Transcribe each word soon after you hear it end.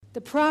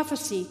the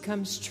prophecy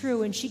comes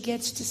true and she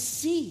gets to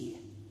see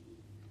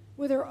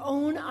with her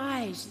own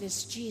eyes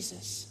this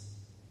Jesus,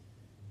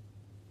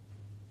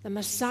 the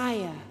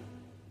Messiah,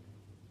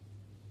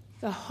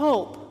 the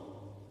hope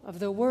of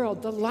the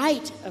world, the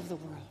light of the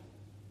world.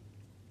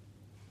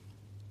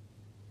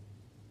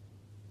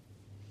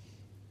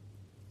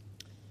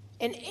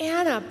 And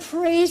Anna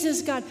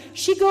praises God.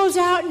 She goes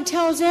out and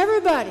tells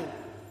everybody.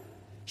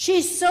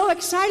 She's so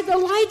excited. The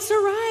light's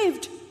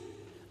arrived.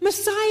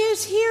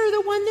 Messiah's here,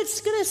 the one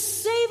that's going to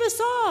save us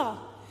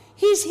all.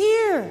 He's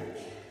here,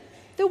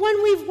 the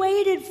one we've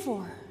waited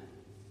for.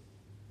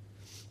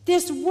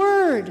 This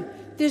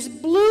word, this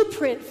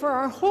blueprint for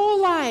our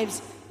whole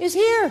lives is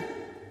here.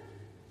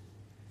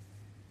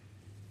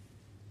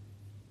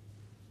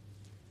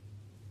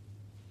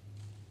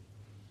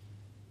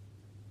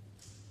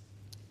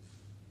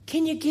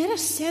 Can you get a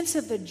sense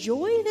of the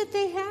joy that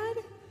they had?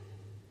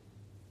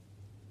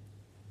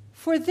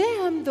 For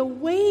them, the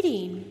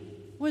waiting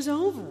was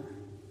over.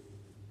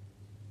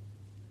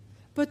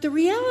 But the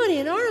reality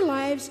in our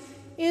lives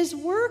is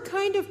we're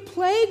kind of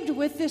plagued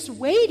with this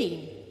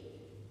waiting.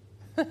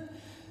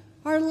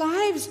 Our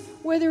lives,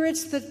 whether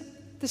it's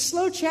the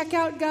slow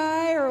checkout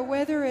guy or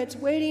whether it's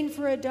waiting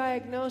for a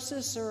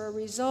diagnosis or a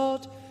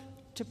result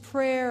to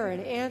prayer, an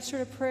answer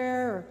to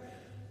prayer,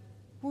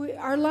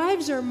 our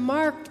lives are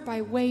marked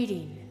by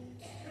waiting.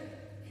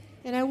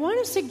 And I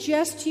want to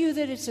suggest to you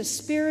that it's a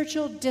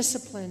spiritual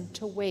discipline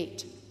to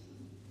wait.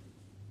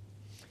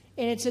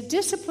 And it's a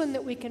discipline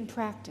that we can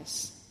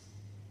practice.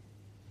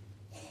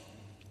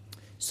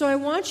 So I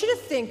want you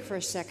to think for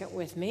a second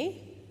with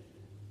me.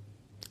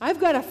 I've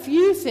got a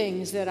few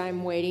things that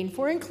I'm waiting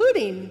for,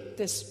 including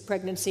this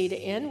pregnancy to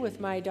end with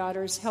my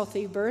daughter's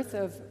healthy birth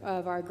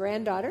of our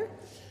granddaughter.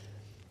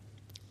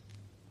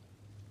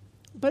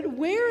 But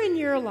where in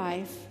your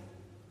life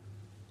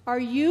are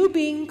you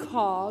being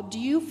called? Do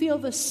you feel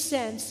the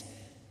sense,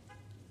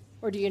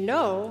 or do you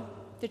know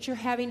that you're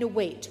having to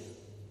wait?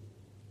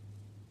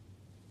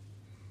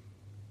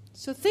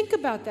 So think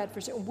about that for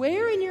a second.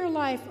 Where in your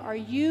life are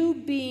you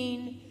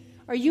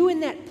in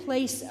that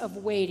place of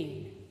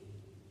waiting?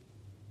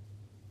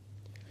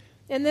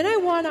 And then I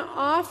want to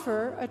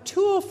offer a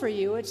tool for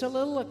you. It's a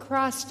little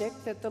acrostic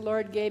that the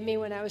Lord gave me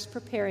when I was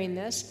preparing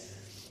this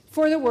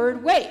for the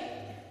word wait,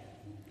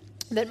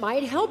 that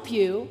might help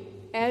you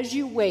as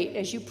you wait,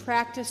 as you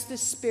practice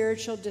this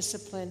spiritual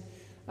discipline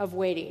of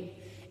waiting.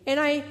 And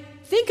I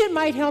think it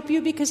might help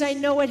you because I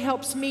know it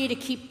helps me to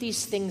keep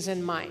these things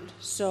in mind.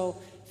 So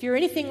if you're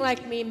anything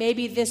like me,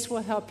 maybe this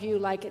will help you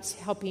like it's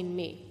helping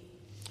me.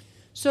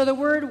 So the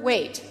word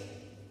wait,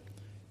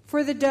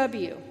 for the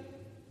W,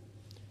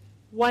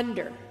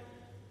 wonder.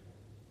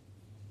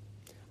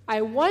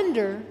 I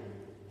wonder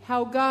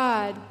how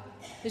God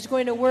is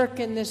going to work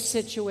in this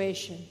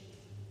situation.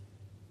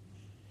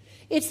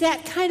 It's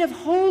that kind of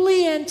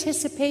holy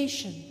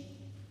anticipation.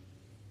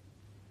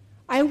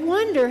 I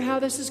wonder how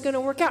this is going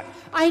to work out.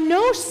 I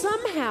know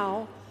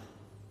somehow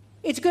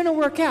it's going to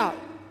work out,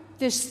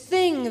 this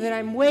thing that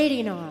I'm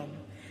waiting on.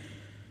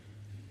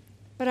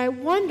 But I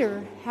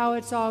wonder how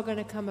it's all going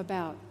to come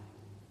about.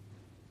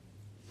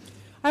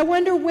 I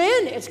wonder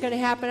when it's going to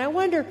happen. I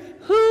wonder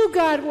who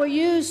God will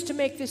use to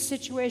make this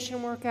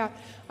situation work out.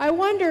 I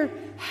wonder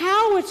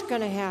how it's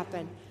going to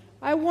happen.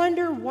 I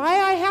wonder why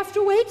I have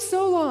to wait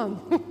so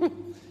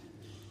long.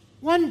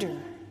 Wonder.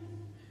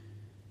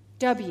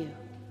 W.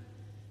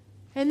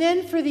 And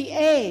then for the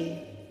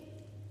A.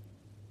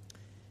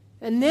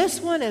 And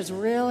this one is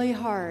really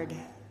hard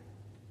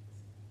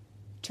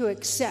to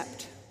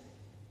accept.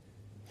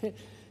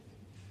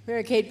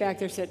 Mary Kate back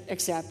there said,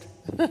 accept,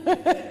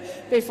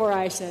 before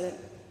I said it.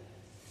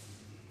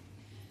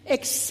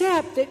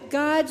 Accept that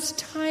God's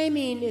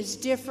timing is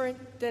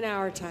different than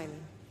our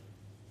timing.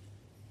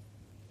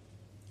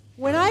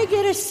 When I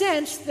get a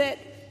sense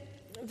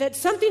that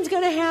something's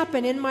going to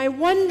happen in my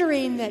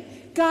wondering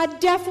that God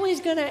definitely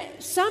is going to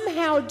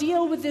somehow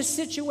deal with this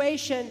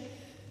situation,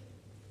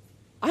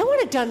 I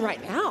want it done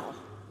right now.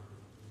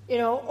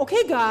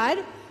 Okay, God,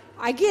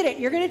 I get it.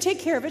 You're going to take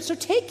care of it, so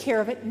take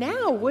care of it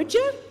now, would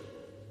you?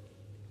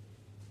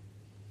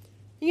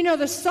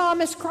 The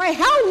psalmist cry,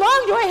 how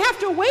long do I have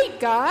to wait,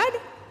 God?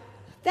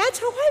 That's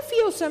how I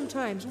feel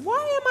sometimes.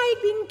 Why am I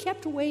being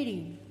kept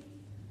waiting?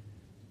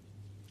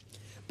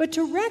 But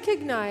to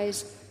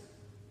recognize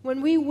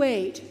when we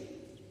wait,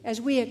 as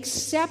we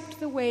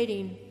accept the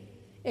waiting,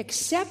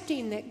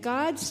 accepting that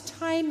God's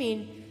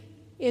timing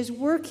is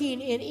working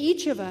in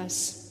each of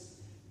us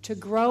to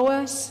grow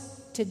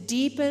us, to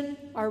deepen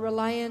our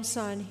reliance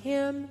on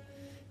Him,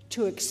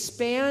 to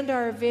expand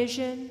our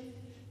vision,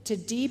 to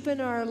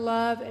deepen our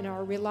love and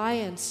our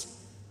reliance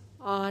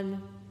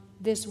on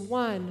this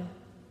one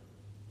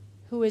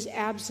who is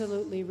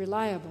absolutely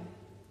reliable.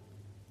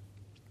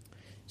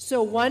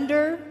 So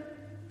wonder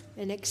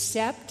and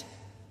acceptance.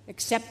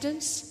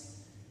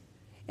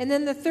 And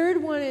then the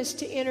third one is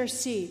to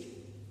intercede,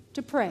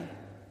 to pray.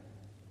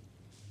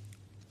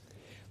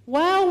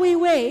 While we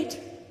wait,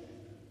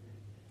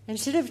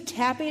 instead of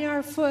tapping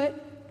our foot,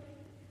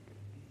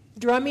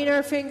 drumming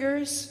our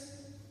fingers,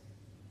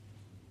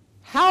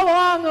 How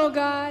long, oh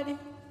God?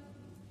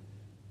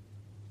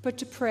 But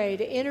to pray,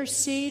 to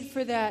intercede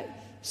for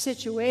that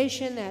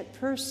situation, that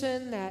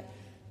person,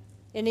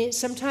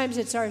 sometimes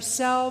it's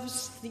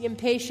ourselves, the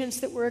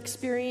impatience that we're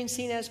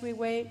experiencing as we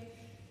wait,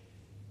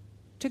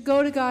 to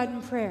go to God in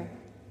prayer.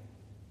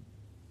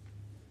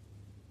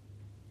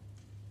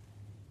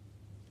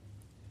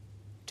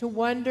 To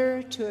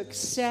wonder, to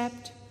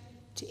accept,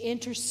 to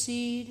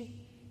intercede,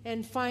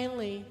 and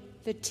finally,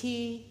 the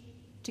T,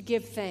 to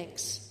give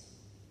thanks.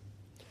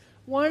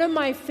 One of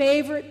my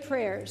favorite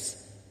prayers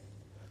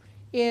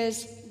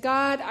is,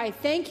 God, I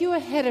thank you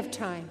ahead of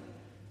time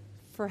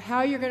for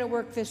how you're going to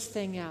work this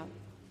thing out.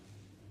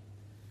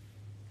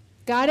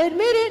 Gotta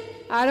admit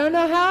it, I don't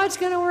know how it's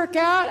going to work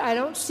out. I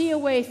don't see a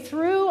way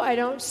through. I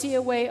don't see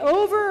a way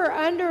over or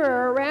under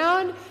or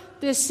around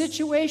this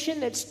situation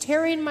that's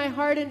tearing my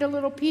heart into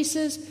little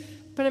pieces.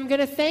 But I'm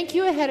going to thank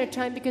you ahead of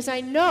time because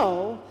I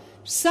know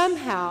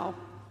somehow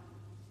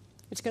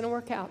it's going to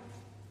work out.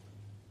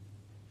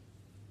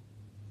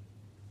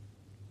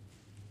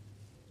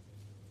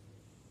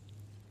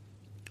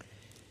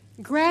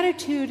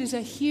 Gratitude is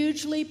a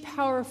hugely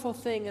powerful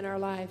thing in our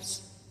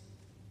lives.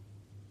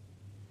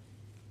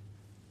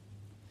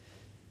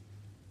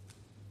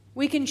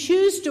 We can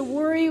choose to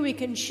worry, we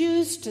can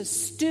choose to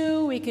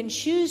stew, we can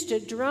choose to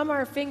drum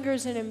our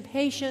fingers in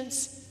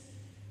impatience,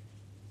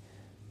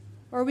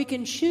 or we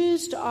can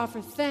choose to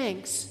offer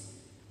thanks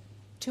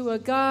to a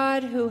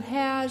God who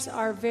has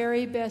our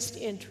very best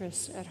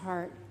interests at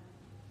heart,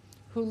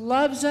 who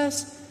loves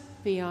us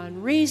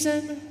beyond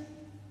reason,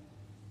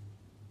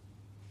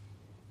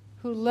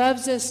 who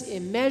loves us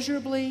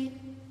immeasurably,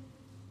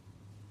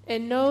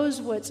 and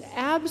knows what's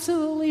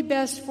absolutely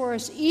best for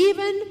us,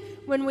 even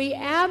when we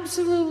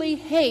absolutely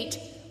hate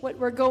what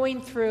we're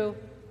going through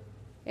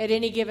at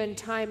any given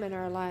time in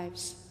our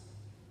lives.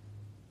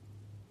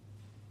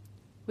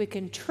 We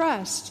can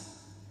trust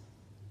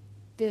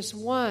this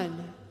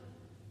one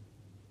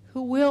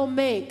who will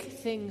make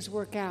things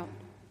work out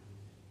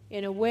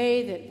in a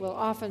way that will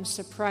often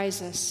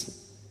surprise us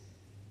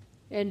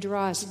and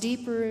draw us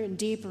deeper and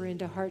deeper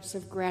into hearts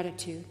of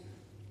gratitude.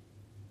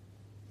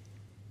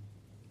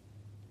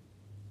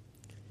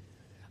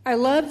 I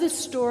love the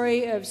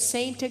story of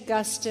St.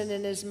 Augustine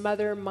and his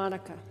mother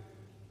Monica.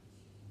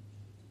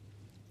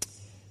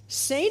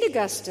 St.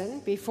 Augustine,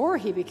 before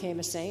he became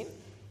a saint,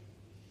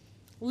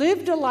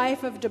 lived a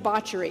life of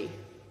debauchery.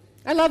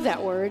 I love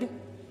that word.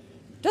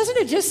 Doesn't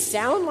it just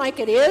sound like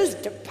it is?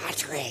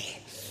 Debauchery.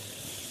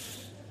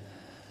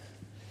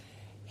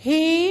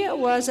 He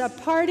was a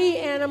party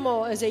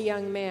animal as a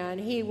young man.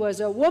 He was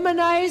a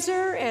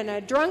womanizer and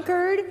a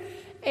drunkard,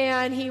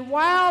 and he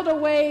whiled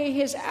away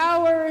his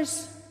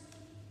hours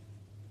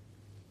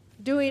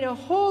doing a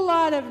whole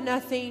lot of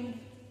nothing,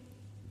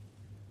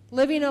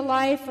 living a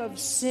life of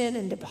sin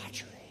and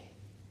debauchery.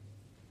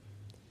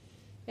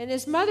 And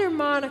his mother,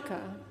 Monica,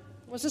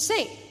 was a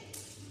saint.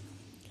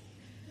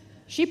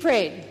 She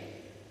prayed,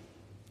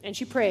 and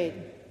she prayed,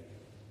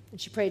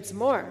 and she prayed some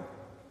more.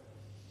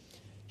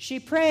 She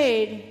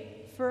prayed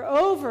for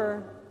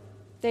over,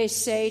 they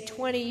say,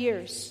 20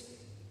 years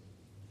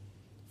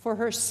for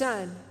her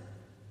son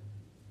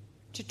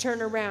to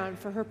turn around,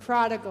 for her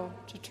prodigal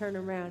to turn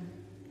around.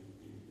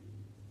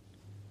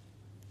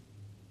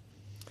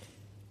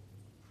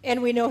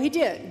 And we know he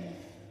did.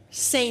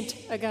 Saint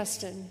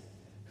Augustine,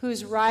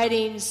 whose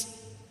writings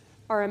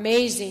are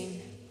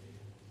amazing,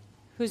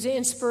 who's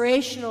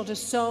inspirational to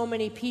so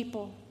many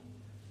people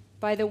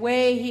by the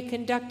way he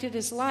conducted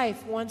his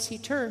life once he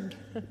turned.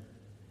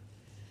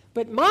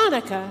 But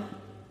Monica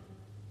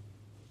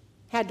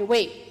had to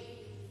wait.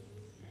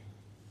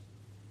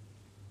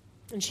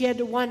 And she had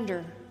to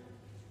wonder.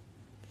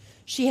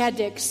 She had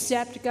to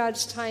accept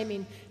God's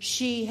timing.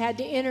 She had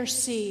to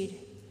intercede.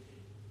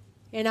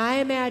 And I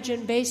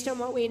imagine, based on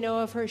what we know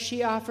of her,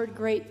 she offered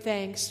great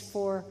thanks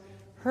for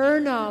her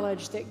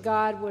knowledge that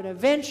God would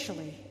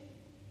eventually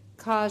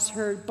cause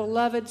her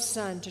beloved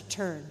son to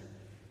turn.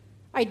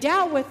 I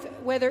doubt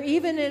whether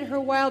even in her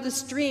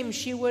wildest dreams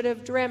she would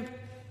have dreamt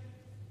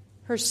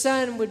her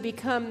son would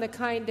become the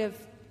kind of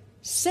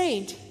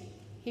saint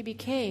he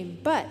became.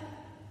 But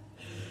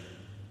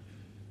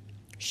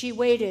she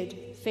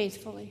waited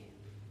faithfully.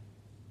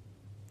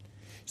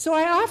 So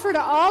I offer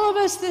to all of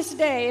us this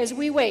day as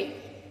we wait,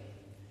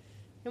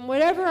 and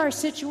whatever our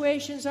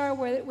situations are,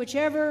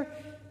 whichever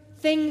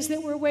things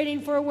that we're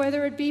waiting for,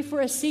 whether it be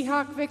for a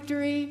Seahawk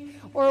victory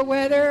or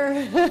whether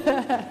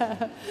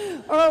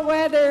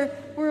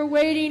we're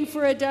waiting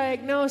for a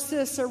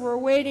diagnosis or we're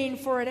waiting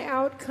for an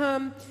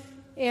outcome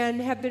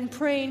and have been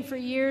praying for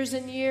years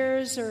and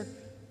years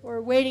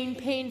or waiting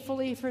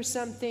painfully for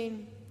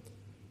something,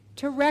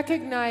 to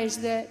recognize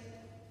that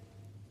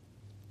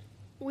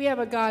we have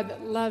a God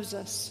that loves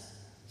us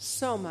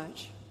so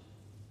much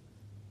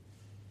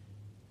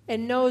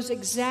and knows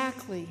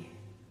exactly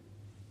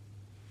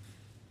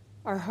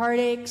our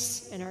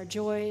heartaches and our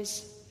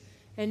joys,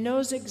 and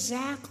knows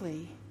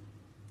exactly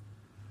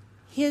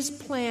his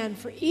plan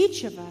for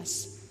each of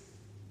us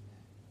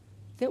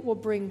that will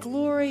bring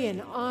glory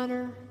and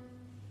honor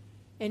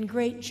and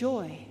great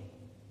joy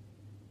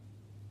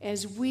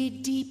as we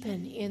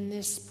deepen in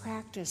this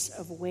practice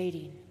of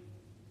waiting.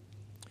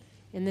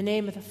 In the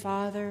name of the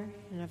Father,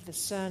 and of the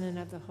Son, and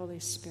of the Holy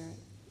Spirit.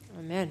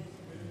 Amen.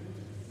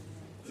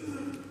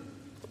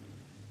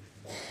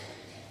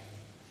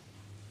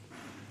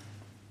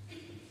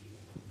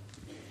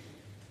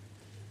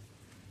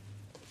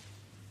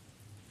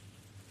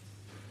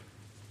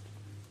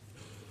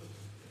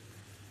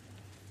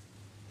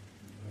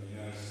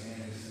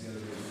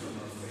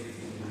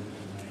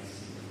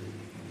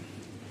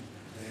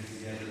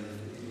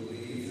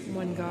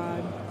 One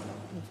God,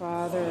 the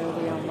Father,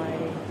 the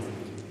Almighty,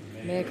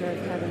 maker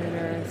of heaven and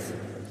earth,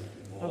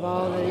 of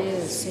all that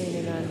is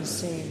seen and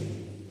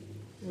unseen.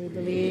 We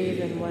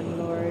believe in one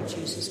Lord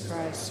Jesus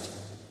Christ,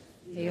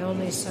 the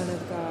only Son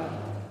of God,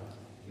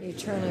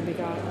 eternally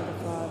begotten of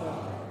the Father,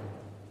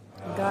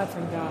 God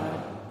from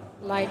God,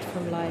 light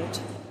from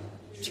light,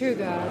 true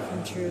God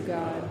from true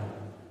God,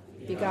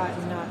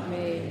 begotten, not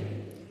made,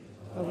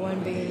 of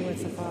one being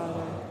with the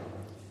Father.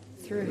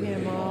 Through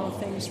him all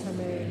things were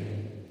made.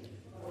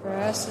 For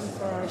us and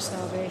for our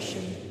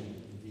salvation,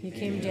 he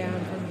came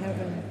down from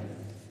heaven.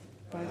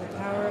 By the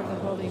power of the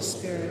Holy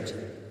Spirit,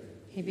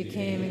 he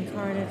became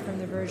incarnate from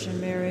the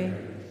Virgin Mary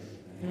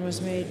and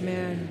was made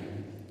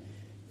man.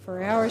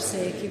 For our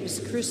sake, he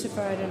was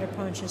crucified under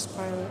Pontius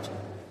Pilate.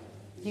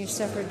 He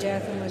suffered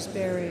death and was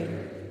buried.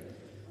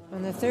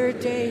 On the third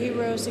day, he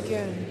rose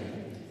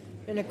again,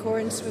 in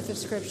accordance with the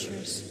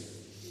Scriptures.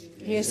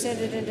 He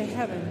ascended into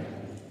heaven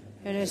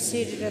and is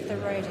seated at the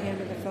right hand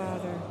of the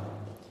Father.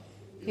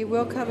 He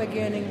will come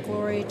again in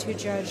glory to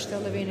judge the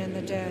living and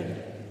the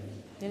dead,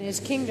 and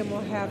his kingdom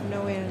will have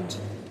no end.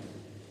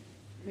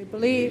 We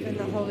believe in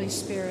the Holy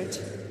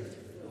Spirit,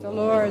 the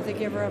Lord, the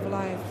giver of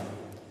life,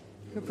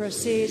 who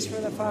proceeds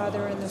from the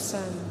Father and the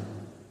Son.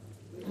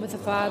 With the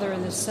Father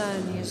and the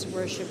Son he is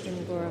worshipped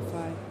and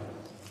glorified.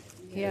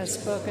 He has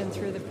spoken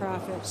through the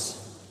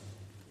prophets.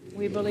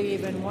 We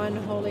believe in one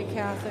holy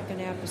Catholic and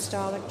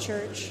Apostolic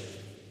Church.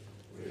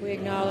 We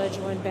acknowledge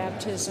one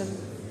baptism,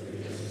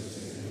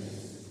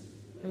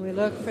 and we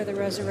look for the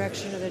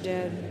resurrection of the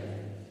dead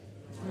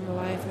and the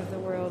life of the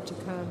world to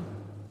come.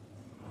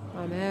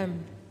 Amen.